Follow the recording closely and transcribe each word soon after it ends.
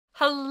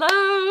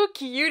Hello,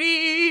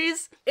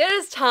 cuties! It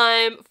is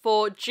time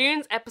for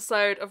June's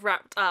episode of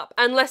Wrapped Up.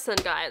 And listen,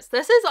 guys,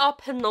 this is our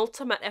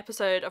penultimate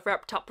episode of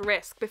Wrapped Up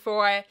Risk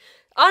before I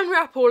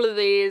unwrap all of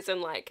these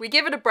and we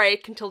give it a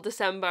break until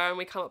December and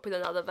we come up with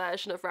another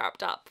version of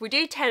Wrapped Up. We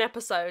do 10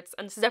 episodes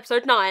and this is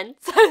episode 9,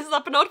 so this is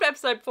our penultimate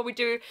episode before we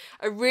do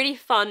a really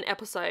fun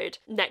episode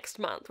next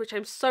month, which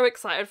I'm so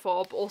excited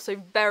for but also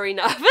very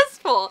nervous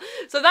for.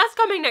 So that's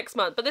coming next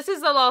month, but this is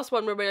the last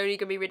one where we're only going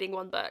to be reading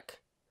one book.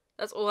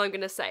 That's all I'm going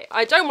to say.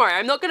 Don't worry,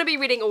 I'm not going to be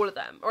reading all of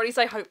them, or at least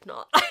I hope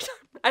not.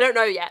 I don't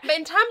know yet. But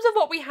in terms of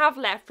what we have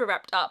left for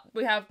Wrapped Up,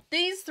 we have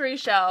these 3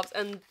 shelves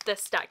and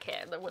this stack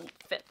here that wouldn't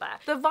fit there.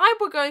 The vibe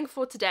we're going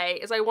for today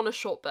is I want a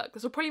short book.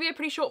 This will probably be a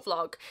pretty short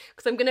vlog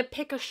because I'm going to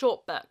pick a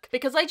short book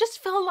because I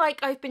just feel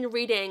like I've been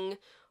reading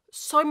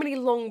so many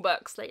long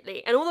books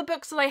lately, and all the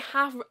books that I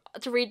have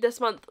to read this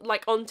month,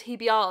 like on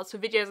TBRs for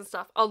videos and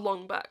stuff, are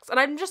long books. And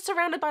I'm just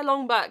surrounded by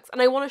long books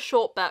and I want a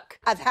short book.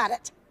 I've had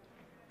it.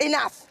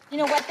 Enough. You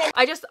know what then?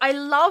 I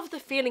love the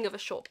feeling of a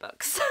short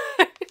book, so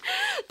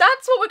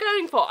that's what we're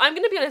going for. I'm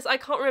gonna be honest, I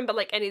can't remember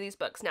any of these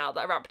books now that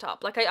I wrapped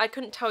up. I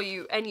couldn't tell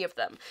you any of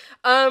them.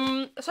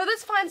 So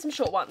let's find some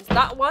short ones.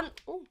 That one,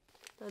 oh,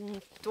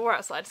 the door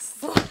outside.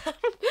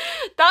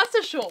 That's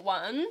a short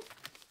one.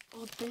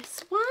 Or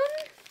this one?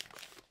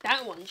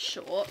 That one's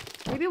short.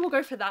 Maybe we'll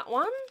go for that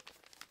one?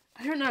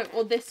 I don't know,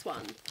 or this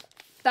one.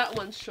 That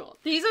one's short.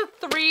 These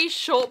are 3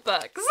 short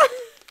books.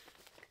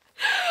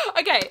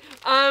 Okay,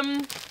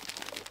 I'm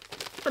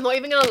not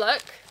even gonna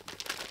look.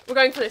 We're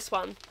going for this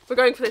one. We're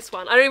going for this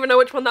one. I don't even know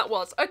which one that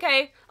was.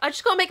 Okay, I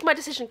just gotta make my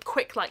decision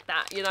quick like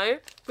that, you know,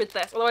 with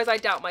this. Otherwise I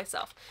doubt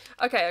myself.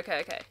 Okay.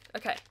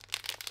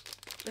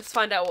 Let's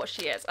find out what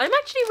she is. I'm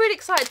actually really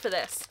excited for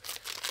this.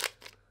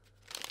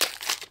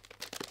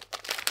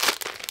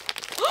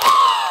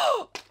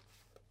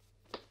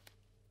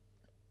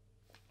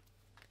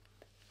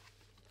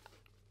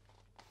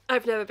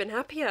 I've never been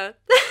happier.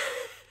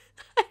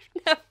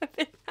 Never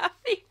been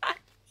happy.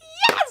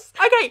 Yes!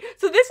 Okay,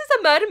 so this is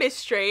a murder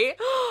mystery.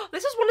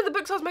 This is one of the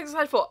books I was most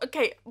excited for.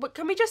 Okay, but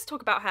can we just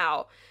talk about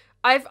how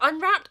I've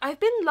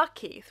been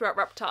lucky throughout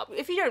Wrapped Up.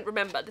 If you don't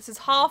remember, this is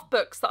half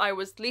books that I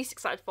was least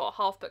excited for,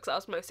 half books that I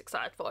was most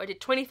excited for. I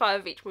did 25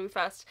 of each when we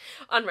first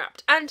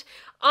unwrapped. And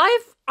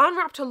I've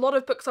unwrapped a lot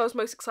of books I was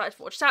most excited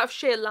for, just out of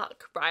sheer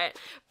luck, right?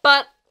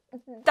 But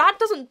that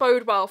doesn't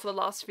bode well for the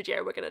last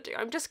video we're gonna do.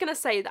 I'm just gonna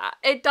say that.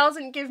 It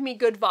doesn't give me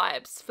good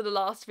vibes for the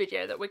last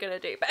video that we're gonna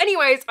do. But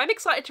anyways, I'm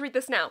excited to read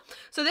this now.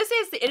 So this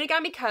is The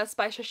Inagami Curse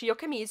by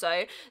Yoshiyuki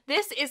Mizo.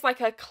 This is like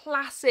a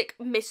classic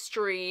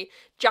mystery,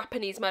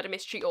 Japanese murder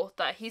mystery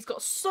author. He's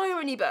got so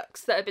many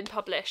books that have been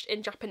published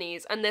in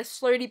Japanese and they're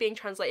slowly being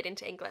translated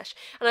into English.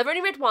 And I've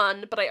only read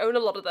one, but I own a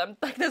lot of them.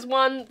 Like there's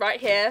one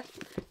right here,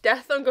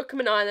 Death on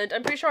Gokumen Island.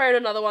 I'm pretty sure I own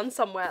another one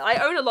somewhere. I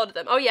own a lot of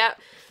them. Oh yeah,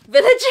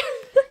 Village...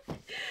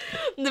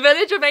 The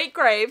Village of 8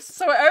 Graves.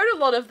 So I own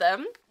a lot of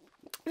them.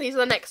 These are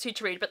the next 2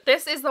 to read, but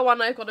this is the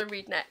one I've got to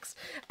read next.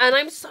 And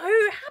I'm so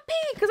happy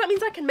because that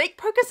means I can make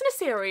progress in a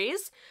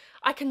series.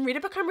 I can read a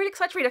book I'm really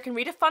excited to read. I can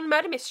read a fun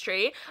murder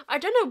mystery. I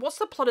don't know, what's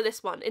the plot of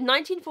this one? In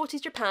 1940s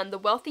Japan, the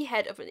wealthy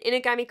head of an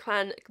Inagami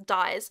clan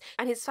dies,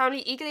 and his family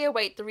eagerly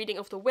await the reading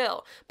of the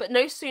will. But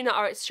no sooner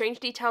are its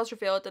strange details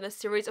revealed than a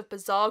series of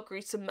bizarre,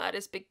 gruesome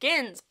murders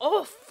begins.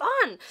 Oh,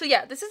 fun! So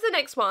yeah, this is the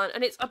next one,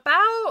 and it's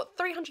about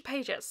 300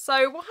 pages.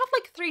 So we'll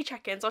have 3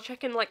 check-ins. I'll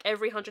check in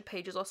every 100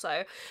 pages or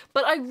so.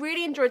 But I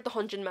really enjoyed the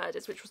Honjin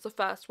Murders, which was the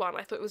first one.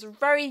 I thought it was a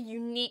very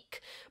unique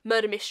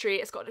murder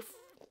mystery. It's got a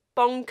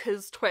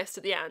bonkers twist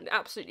at the end,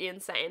 absolutely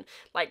insane,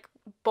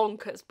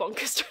 bonkers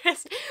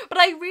twist. But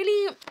I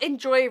really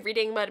enjoy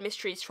reading murder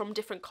mysteries from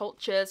different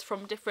cultures,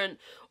 from different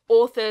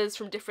authors,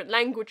 from different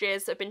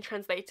languages that have been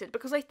translated,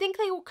 because I think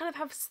they all kind of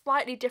have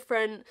slightly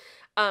different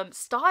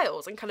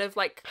styles and kind of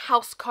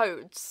house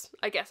codes,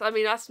 I guess. I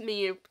mean, that's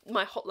me,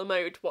 my Hotler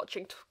mode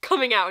watching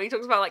coming out, and he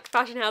talks about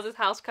fashion houses,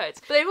 house codes,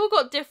 but they've all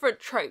got different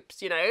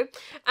tropes, you know,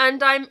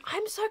 and I'm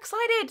so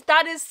excited.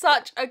 That is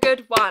such a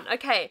good one.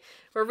 Okay,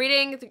 we're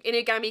reading The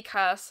Inagami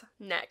Curse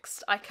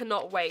next. I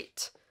cannot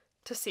wait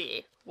to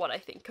see what I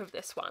think of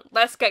this one.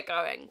 Let's get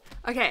going.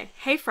 Okay,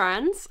 hey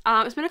friends,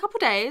 it's been a couple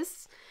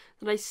days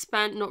that I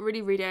spent not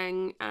really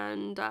reading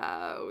and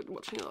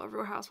watching a lot of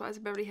Real Housewives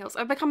of Beverly Hills.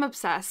 I've become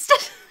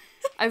obsessed.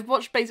 I've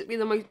watched basically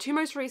the 2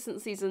 most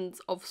recent seasons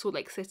of Salt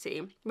Lake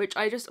City, which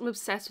I just am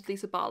obsessed with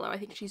Lisa Barlow. I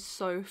think she's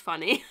so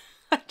funny.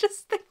 I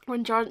just think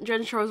when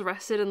Jen Shah was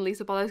arrested and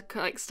Lisa Barlow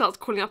starts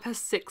calling up her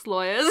 6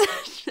 lawyers,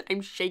 I'm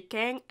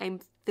shaking.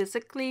 I'm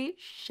physically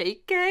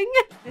shaking.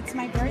 It's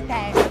my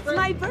birthday. It's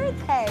my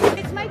birthday.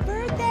 It's my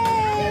birthday.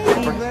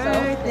 Happy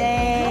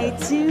birthday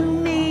to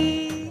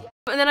me.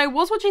 And then I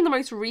was watching the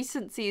most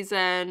recent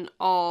season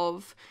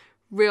of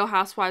Real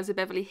Housewives of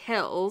Beverly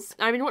Hills.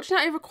 And I've been watching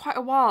that over quite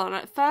a while, and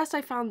at first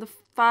I found the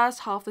first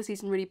half of the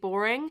season really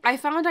boring. I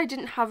found I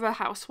didn't have a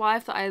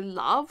housewife that I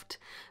loved,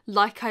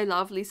 like I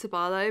love Lisa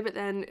Barlow, but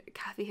then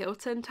Kathy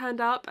Hilton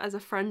turned up as a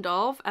friend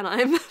of, and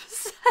I'm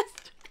obsessed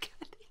with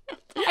Kathy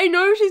Hilton. I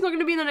know she's not going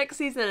to be in the next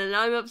season and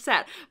I'm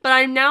upset, but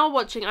I'm now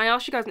watching. I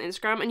asked you guys on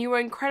Instagram and you were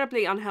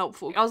incredibly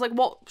unhelpful. I was like,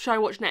 what should I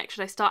watch next?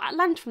 Should I start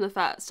Atlanta from the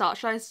first start?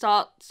 Should I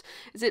start,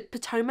 is it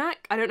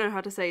Potomac? I don't know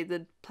how to say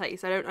the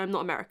place. I'm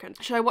not American.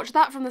 Should I watch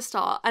that from the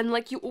start? And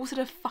like, you all said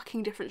a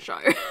fucking different show.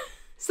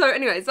 So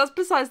anyways, that's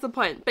besides the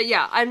point. But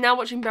yeah, I'm now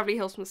watching Beverly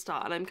Hills from the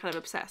start and I'm kind of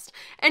obsessed.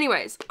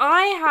 Anyways,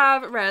 I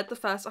have read the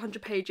first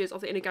 100 pages of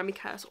the Inugami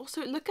Curse.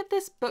 Also, look at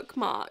this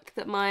bookmark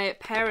that my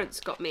parents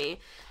got me.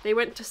 They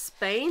went to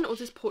Spain or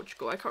just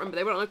Portugal, I can't remember.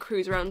 They went on a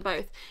cruise around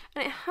both.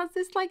 And it has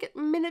this like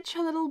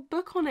miniature little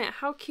book on it.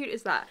 How cute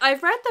is that?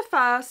 I've read the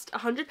first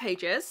 100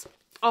 pages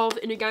of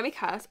Inugami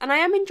Curse and I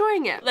am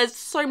enjoying it. There's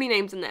so many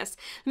names in this.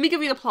 Let me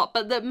give you the plot,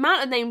 but the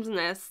amount of names in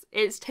this,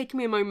 it's taken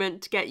me a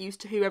moment to get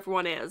used to who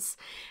everyone is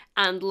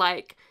and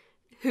like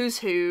who's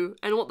who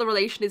and what the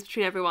relation is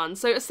between everyone.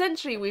 So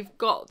essentially we've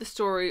got the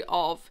story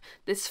of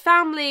this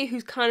family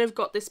who's kind of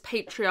got this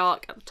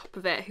patriarch at the top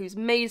of it who's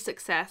made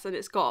success, and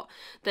it's got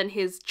then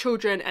his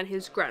children and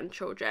his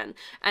grandchildren,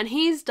 and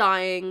he's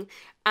dying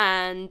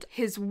and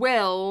his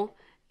will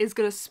is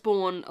going to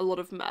spawn a lot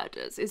of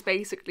murders, is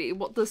basically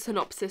what the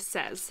synopsis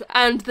says.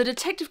 And the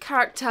detective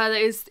character that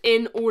is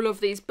in all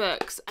of these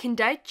books,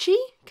 Kindaichi,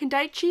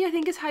 I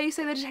think is how you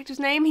say the detective's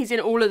name. He's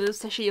in all of the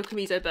Sessho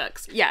Yokomizo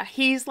books. Yeah,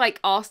 he's like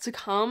asked to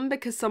come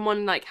because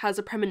someone like has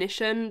a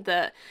premonition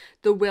that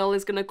the will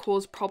is going to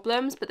cause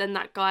problems, but then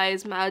that guy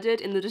is murdered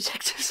in the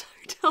detective's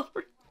hotel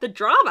room. The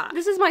drama.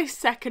 This is my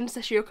second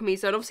Sessho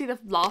Yokomizo, and obviously the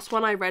last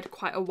one I read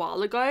quite a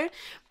while ago,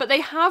 but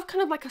they have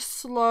kind of like a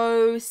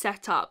slow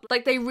setup.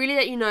 Like they really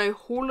let you know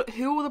who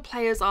all the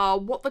players are,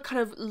 what the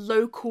kind of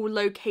local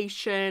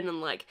location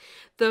and like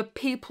the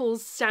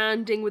people's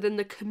standing within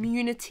the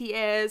community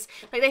is.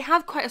 Like they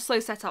have quite a slow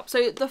setup.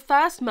 So the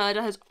first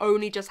murder has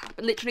only just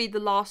happened, literally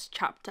the last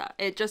chapter,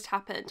 it just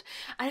happened,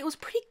 and it was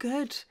pretty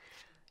good.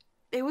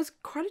 It was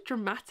quite a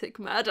dramatic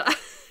murder.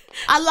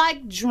 I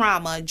like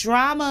drama.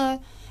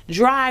 Drama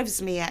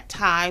drives me at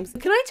times.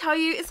 Can I tell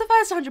you, it's the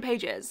first 100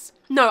 pages.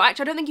 No,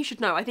 actually, I don't think you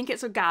should know. I think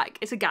it's a gag.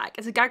 It's a gag.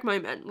 It's a gag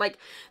moment. Like,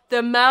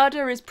 the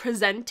murder is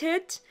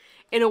presented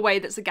in a way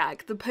that's a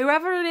gag.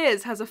 Whoever it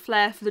is has a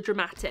flair for the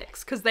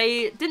dramatics, because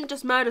they didn't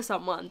just murder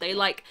someone. They,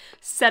 like,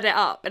 set it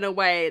up in a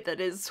way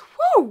that is,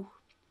 whoo,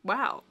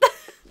 wow.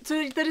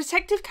 So the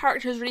detective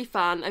character is really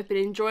fun. I've been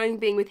enjoying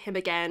being with him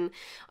again.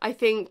 I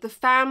think the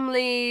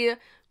family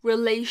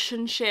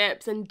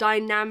relationships and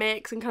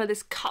dynamics and kind of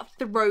this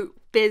cutthroat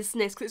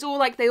business, because it's all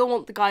like they all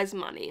want the guy's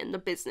money and the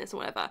business or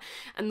whatever,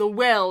 and the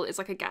will is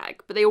like a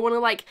gag, but they all want to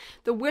like,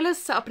 the will is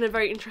set up in a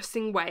very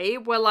interesting way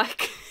where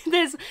like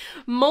there's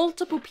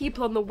multiple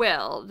people on the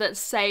will that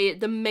say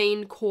the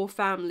main core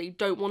family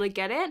don't want to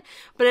get it,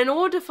 but in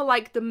order for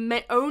like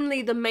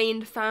only the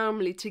main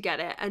family to get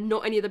it and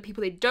not any of the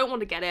people they don't want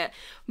to get it,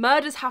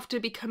 murders have to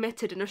be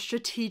committed in a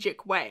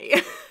strategic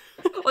way.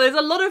 Well, there's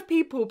a lot of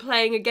people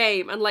playing a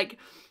game, and like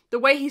the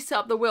way he set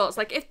up the will, it's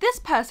like if this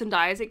person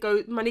dies,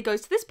 money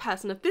goes to this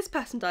person. If this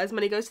person dies,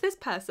 money goes to this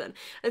person.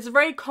 It's a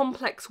very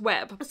complex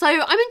web. So I'm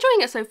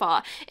enjoying it so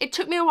far. It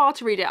took me a while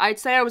to read it. I'd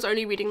say I was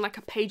only reading like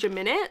a page a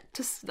minute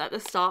at the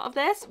start of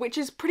this, which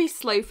is pretty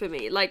slow for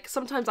me. Like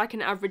sometimes I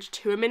can average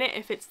 2 a minute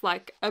if it's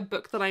like a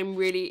book that I'm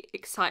really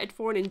excited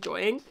for and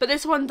enjoying. But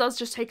this one does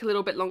just take a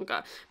little bit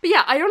longer. But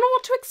yeah, I don't know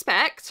what to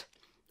expect.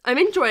 I'm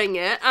enjoying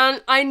it,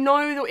 and I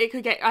know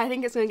that I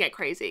think it's going to get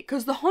crazy,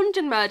 because the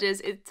Honjin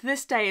murders, to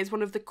this day, is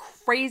one of the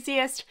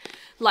craziest,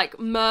 like,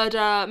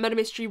 murder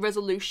mystery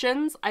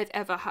resolutions I've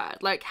ever heard.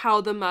 Like,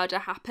 how the murder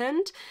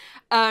happened.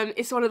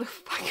 It's one of the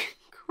fucking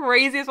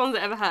craziest ones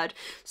I've ever heard.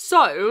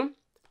 So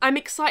I'm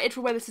excited for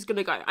where this is going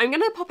to go. I'm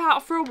going to pop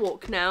out for a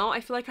walk now. I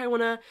feel like I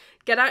want to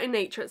get out in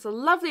nature. It's a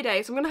lovely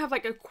day, so I'm going to have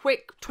like a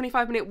quick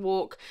 25-minute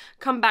walk,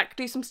 come back,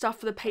 do some stuff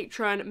for the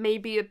Patreon,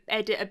 maybe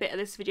edit a bit of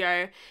this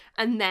video,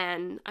 and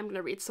then I'm going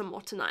to read some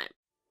more tonight.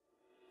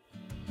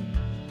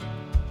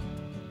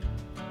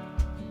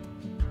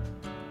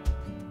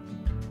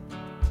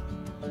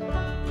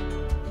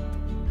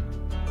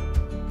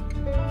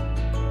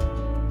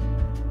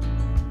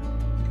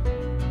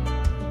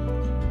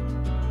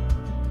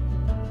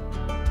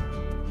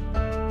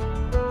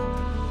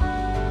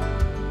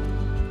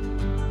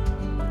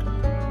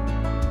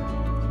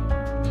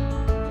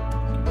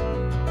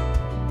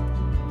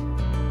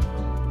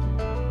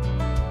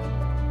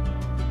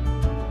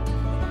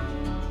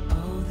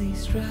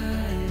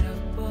 Dried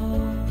up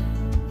bones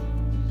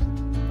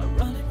are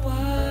running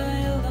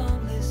wild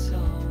on this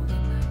old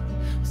night.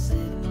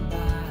 Sitting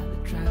by the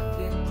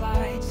traffic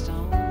lights,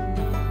 don't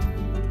know.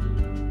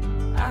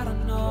 I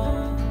don't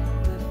know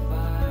if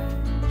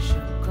I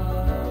should go.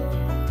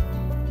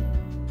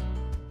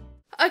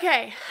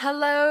 Okay,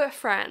 hello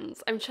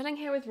friends. I'm chilling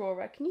here with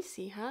Rora. Can you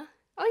see her?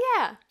 Oh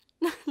yeah,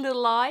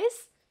 little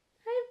eyes.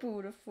 Hey,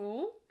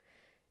 beautiful.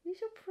 You're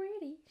so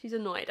pretty. She's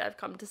annoyed I've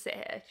come to sit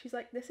here. She's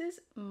like, this is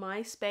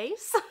my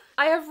space.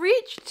 I have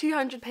reached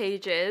 200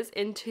 pages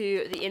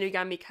into the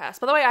Inugami Curse.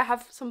 By the way, I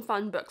have some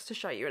fun books to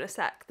show you in a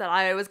sec that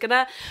I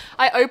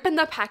opened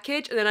the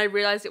package and then I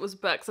realized it was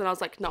books and I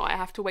was like, no, I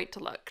have to wait to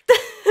look.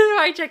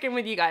 I check in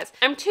with you guys.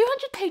 I'm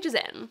 200 pages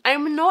in.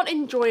 I'm not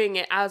enjoying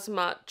it as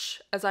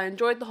much as I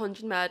enjoyed the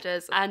 100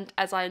 Murders and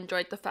as I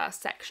enjoyed the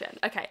first section.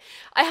 Okay,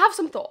 I have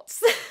some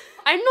thoughts.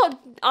 I'm not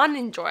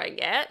unenjoying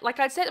it. Like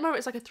I'd say at the moment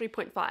it's like a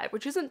 3.5,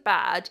 which isn't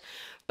bad,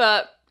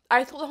 but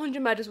I thought the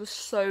 100 Murders was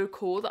so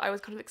cool that I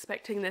was kind of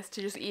expecting this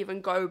to just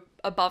even go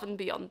above and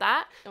beyond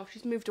that. Oh,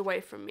 she's moved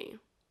away from me.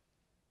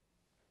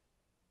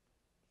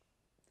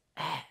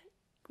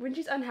 When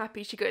she's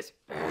unhappy, she goes,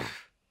 ugh.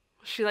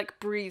 She like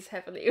breathes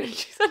heavily when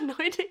she's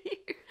annoyed at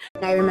you.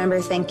 I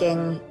remember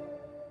thinking,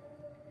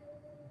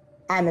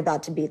 I'm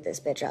about to beat this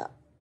bitch up.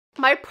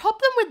 My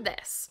problem with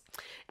this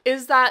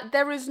is that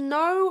there is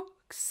no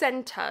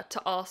center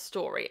to our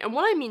story. And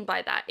what I mean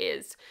by that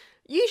is,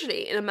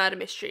 usually in a murder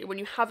mystery, when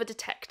you have a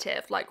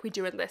detective like we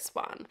do in this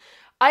one,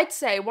 I'd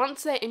say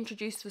once they're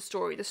introduced to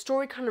the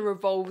story kind of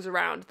revolves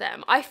around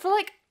them. I feel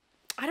like,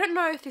 I don't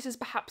know if this is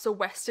perhaps a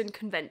Western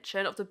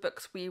convention of the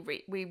books we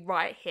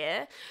write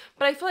here,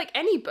 but I feel like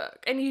any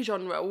book, any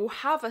genre will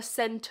have a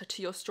center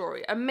to your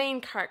story, a main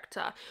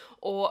character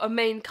or a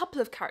main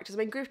couple of characters, a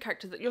main group of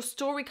characters that your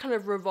story kind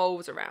of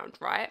revolves around,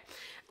 right?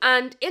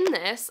 And in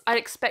this, I'd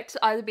expect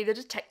to either be the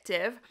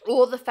detective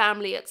or the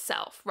family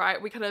itself,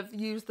 right? We kind of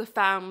use the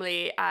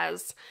family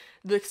as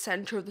the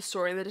center of the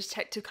story and the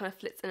detective kind of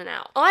flits in and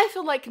out. I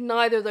feel like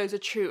neither of those are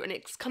true and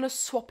it's kind of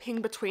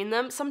swapping between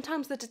them.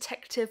 Sometimes the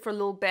detective for a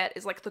little bit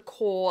is like the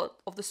core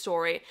of the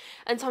story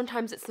and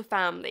sometimes it's the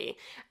family.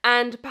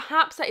 And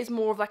perhaps that is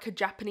more of like a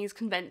Japanese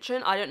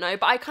convention, I don't know.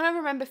 But I kind of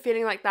remember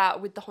feeling like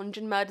that with the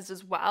 100 Murders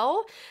as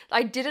well.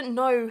 I didn't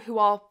know who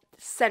our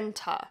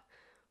center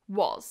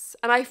was.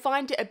 And I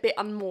find it a bit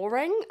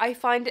unmooring. I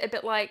find it a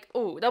bit like,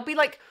 oh, there'll be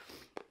like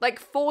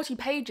 40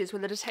 pages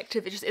where the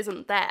detective just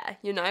isn't there,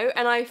 you know?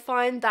 And I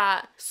find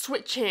that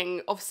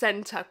switching of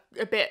center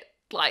a bit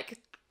like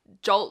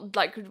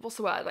what's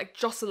the word? Like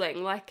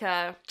jostling, like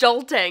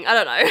jolting, I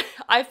don't know.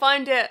 I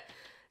find it,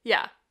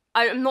 yeah.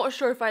 I'm not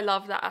sure if I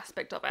love that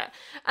aspect of it.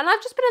 And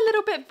I've just been a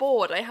little bit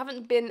bored. I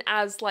haven't been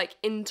as like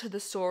into the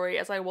story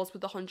as I was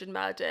with the 100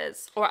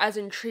 Murders or as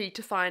intrigued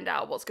to find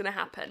out what's going to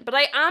happen. But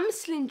I am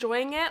still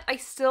enjoying it. I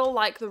still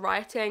like the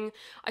writing.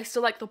 I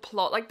still like the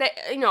plot. Like,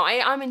 you know,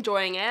 I'm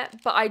enjoying it,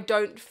 but I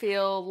don't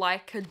feel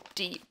like a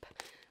deep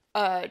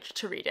urge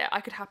to read it. I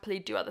could happily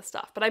do other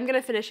stuff, but I'm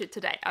going to finish it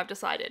today. I've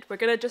decided. We're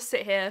going to just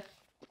sit here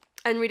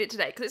and read it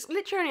today because it's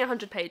literally only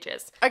 100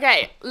 pages.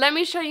 Okay, let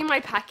me show you my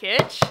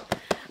package.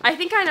 I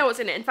think I know what's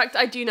in it. In fact,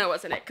 I do know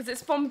what's in it because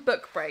it's from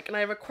Book Break and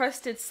I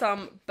requested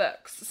some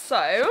books.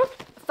 So,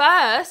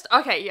 first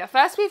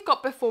we've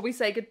got Before We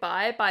Say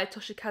Goodbye by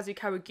Toshikazu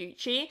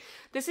Kawaguchi.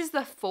 This is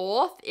the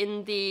fourth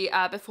in the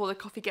Before the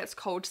Coffee Gets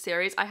Cold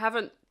series. I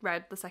haven't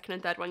read the second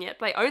and third one yet,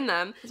 but I own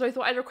them. So I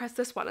thought I'd request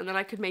this one and then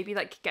I could maybe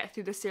like get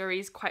through the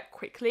series quite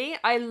quickly.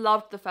 I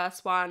loved the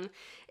first one.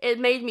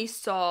 It made me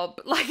sob.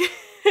 Like,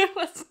 it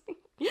was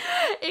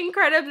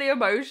incredibly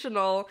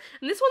emotional.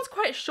 And this one's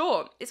quite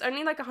short. It's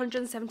only like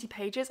 170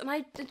 pages. And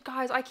I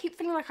keep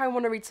feeling like I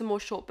want to read some more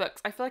short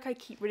books. I feel like I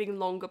keep reading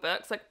longer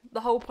books. Like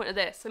the whole point of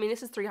this, I mean,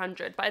 this is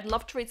 300, but I'd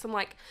love to read some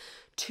like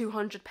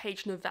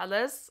 200-page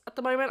novellas at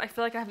the moment. I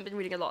feel like I haven't been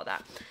reading a lot of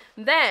that.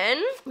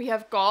 Then we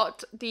have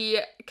got the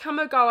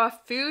Kamogawa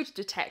Food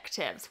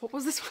Detectives. What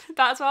was this one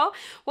about as well?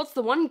 What's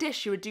the one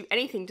dish you would do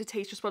anything to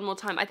taste just one more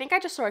time? I think I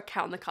just saw a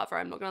cat on the cover,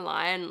 I'm not gonna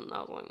lie, and I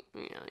was like,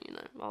 yeah, you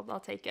know, I'll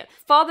take it.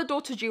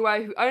 Father-daughter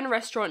duo who own a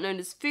restaurant known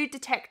as Food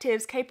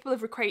Detectives, capable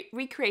of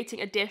recreating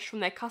a dish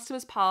from their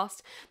customers'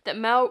 past that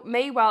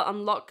may well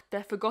unlock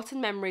their forgotten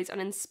memories and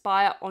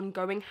inspire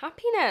ongoing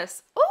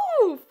happiness.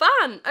 Ooh,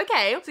 fun!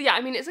 Okay, so yeah,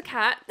 I mean, it's a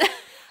cat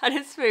and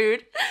it's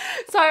food.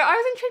 So I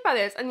was intrigued by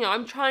this and, you know,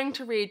 I'm trying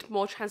to read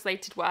more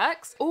translated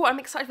works. Oh, I'm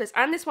excited for this.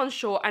 And this one's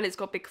short and it's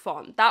got big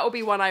font. That will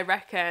be one I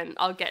reckon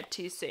I'll get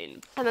to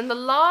soon. And then the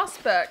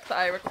last book that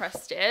I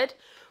requested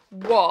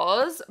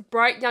was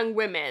Bright Young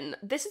Women.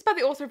 This is by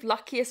the author of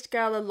Luckiest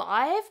Girl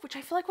Alive, which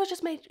I feel like was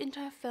just made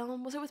into a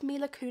film. Was it with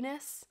Mila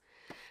Kunis?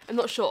 I'm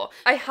not sure.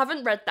 I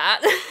haven't read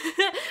that,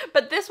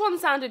 but this one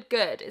sounded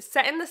good. It's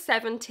set in the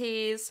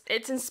 70s.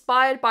 It's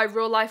inspired by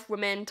real life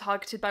women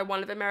targeted by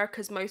one of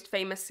America's most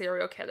famous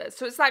serial killers.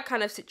 So it's that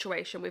kind of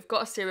situation. We've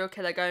got a serial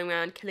killer going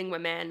around killing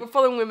women. We're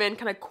following women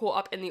kind of caught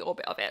up in the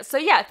orbit of it. So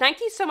yeah, thank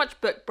you so much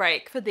Book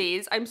Break for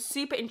these. I'm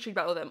super intrigued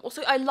by all of them.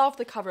 Also, I love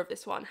the cover of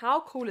this one.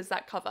 How cool is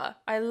that cover?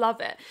 I love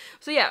it.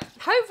 So yeah,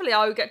 hopefully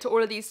I'll get to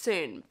all of these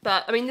soon.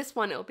 But I mean, this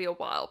one, it'll be a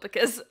while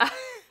because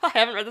I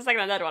haven't read the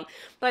second and third one.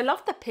 But I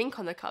love the pink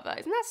on the cover.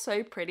 Isn't that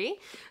so pretty?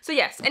 So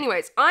yes,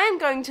 anyways, I am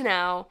going to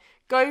now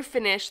go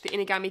finish the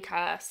Inagami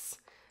Curse.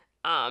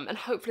 And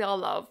hopefully I'll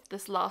love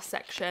this last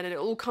section and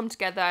it'll all come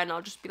together and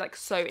I'll just be like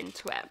so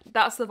into it.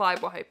 That's the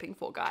vibe we're hoping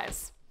for,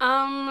 guys.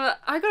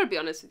 I gotta be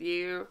honest with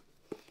you.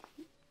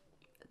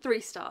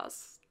 3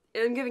 stars.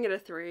 I'm giving it a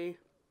 3.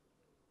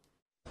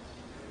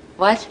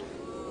 What?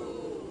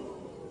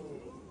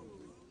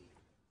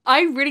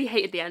 I really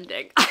hated the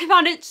ending. I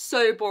found it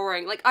so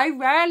boring. Like, I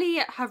rarely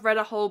have read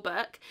a whole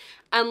book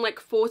and like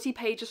 40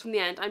 pages from the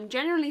end, I'm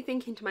genuinely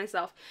thinking to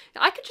myself,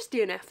 I could just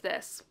DNF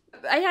this.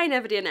 A, I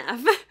never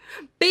DNF.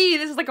 B,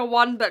 this is like a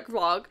 1-book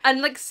vlog.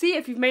 And like, C,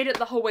 if you've made it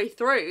the whole way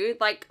through,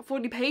 like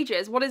 40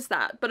 pages, what is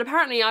that? But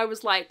apparently I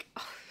was like,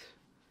 oh,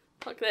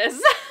 fuck this.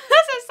 This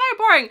is so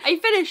boring. I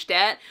finished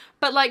it,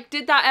 but like,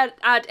 did that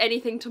add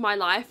anything to my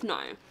life?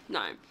 No.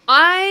 No.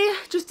 I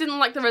just didn't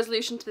like the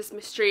resolution to this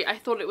mystery. I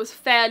thought it was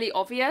fairly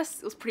obvious.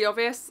 It was pretty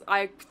obvious.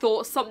 I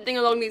thought something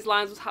along these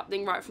lines was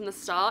happening right from the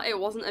start. It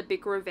wasn't a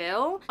big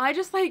reveal. I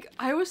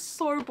was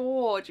so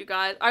bored, you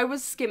guys. I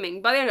was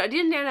skimming. By the end, I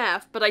didn't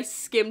DNF, but I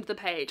skimmed the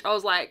page. I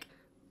was like,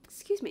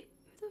 excuse me,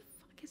 who the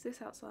fuck is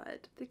this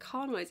outside? The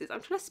car noises.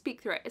 I'm trying to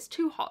speak through it. It's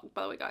too hot,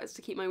 by the way, guys,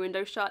 to keep my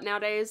window shut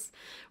nowadays.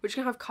 We're just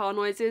gonna have car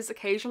noises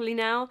occasionally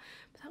now.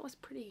 But that was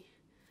pretty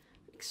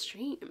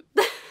extreme.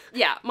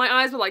 Yeah, my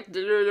eyes were like,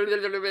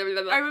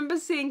 I remember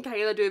seeing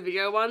Kayla do a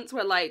video once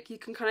where like you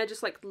can kind of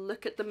just like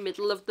look at the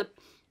middle of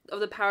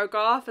the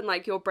paragraph and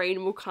like your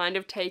brain will kind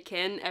of take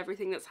in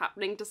everything that's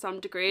happening to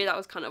some degree. That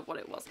was kind of what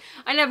it was.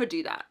 I never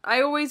do that.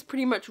 I always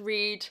pretty much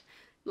read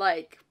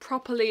like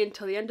properly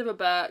until the end of a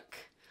book,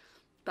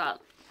 but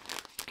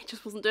it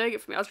just wasn't doing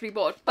it for me. I was really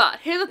bored. But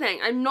here's the thing,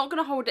 I'm not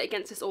going to hold it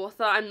against this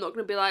author. I'm not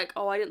going to be like,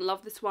 oh, I didn't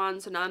love this one,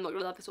 so now I'm not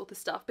going to love this author's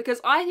stuff.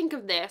 Because I think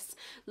of this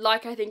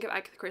like I think of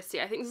Agatha Christie.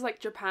 I think this is like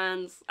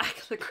Japan's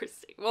Agatha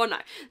Christie. Well, no,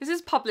 this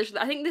is published,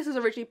 I think this was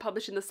originally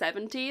published in the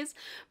 70s.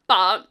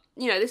 But,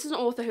 you know, this is an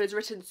author who has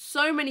written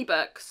so many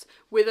books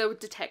with a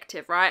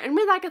detective, right? And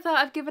with Agatha,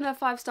 I've given her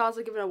 5 stars,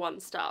 I've given her 1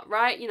 star,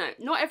 right? You know,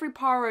 not every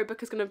Poirot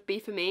book is going to be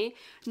for me.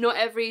 Not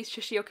every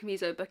Shishio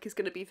Kamizo book is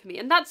going to be for me.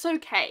 And that's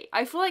okay.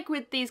 I feel like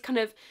with these kind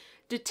of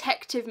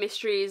detective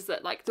mysteries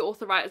that like the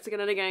author writers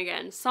are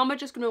again, some are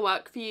just gonna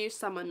work for you,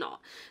 some are not.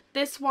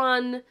 This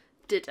one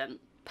didn't,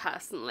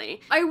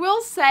 personally. I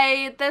will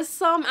say there's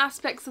some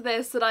aspects of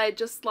this that I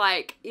just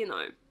like, you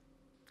know,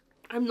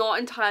 I'm not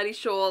entirely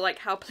sure like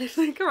how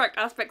politically correct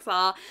aspects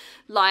are.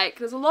 Like,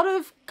 there's a lot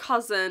of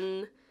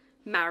cousin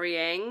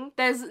marrying,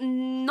 there's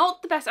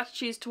not the best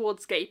attitudes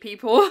towards gay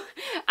people,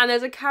 and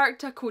there's a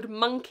character called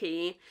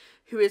Monkey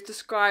who is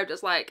described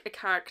as like a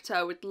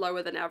character with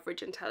lower than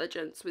average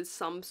intelligence with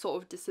some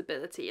sort of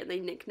disability, and they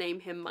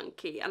nickname him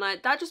Monkey, and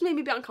that just made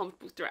me a bit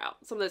uncomfortable throughout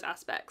some of those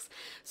aspects.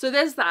 So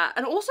there's that,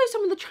 and also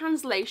some of the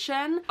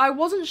translation. I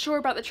wasn't sure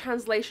about the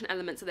translation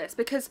elements of this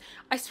because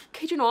I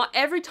kid you not,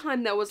 every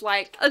time there was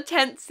like a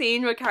tense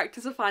scene where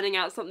characters are finding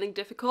out something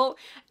difficult,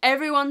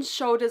 everyone's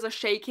shoulders are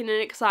shaking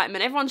in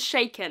excitement, everyone's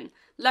shaking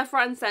left,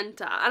 right and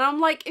centre, and I'm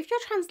like, if you're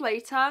a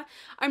translator,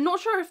 I'm not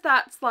sure if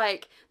that's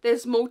like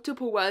there's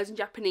multiple words in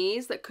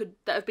Japanese that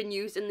have been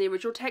used in the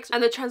original text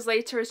and the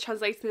translator is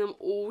translating them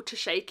all to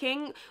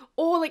shaking,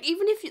 or like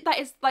even if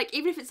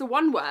it's a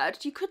one word,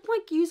 you could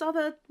like use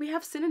other, we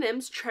have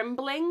synonyms,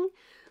 trembling,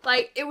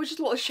 like it was just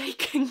a lot of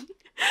shaking.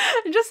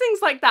 And just things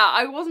like that.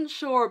 I wasn't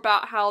sure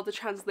about how the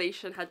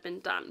translation had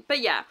been done.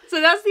 But yeah,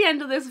 so that's the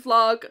end of this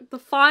vlog. The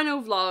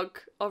final vlog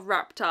of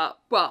Wrapped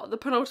Up. Well, the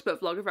penultimate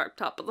vlog of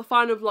Wrapped Up, but the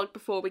final vlog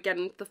before we get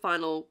into the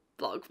final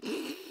vlog.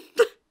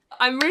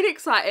 I'm really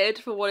excited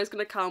for what is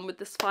going to come with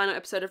this final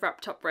episode of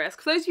Wrapped Up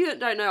Risk. For those of you that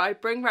don't know, I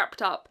bring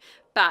Wrapped Up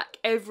back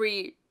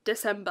every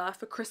December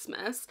for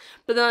Christmas,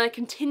 but then I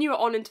continue it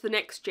on into the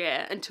next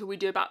year until we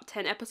do about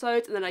 10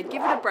 episodes, and then I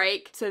give it a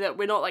break so that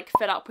we're not like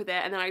fed up with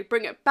it, and then I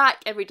bring it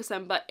back every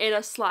December in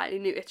a slightly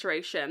new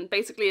iteration,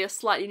 basically a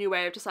slightly new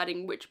way of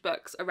deciding which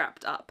books are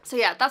wrapped up. So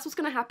yeah, that's what's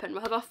going to happen.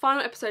 We'll have our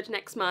final episode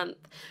next month.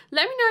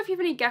 Let me know if you have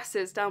any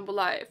guesses down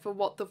below for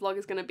what the vlog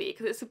is going to be,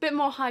 because it's a bit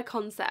more high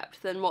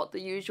concept than what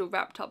the usual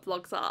Wrapped Up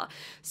vlogs are.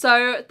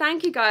 So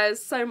thank you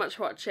guys so much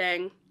for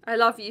watching. I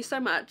love you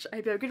so much. I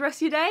hope you have a good rest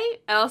of your day,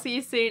 and I'll see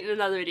you soon in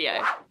another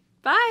video.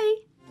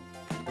 Bye!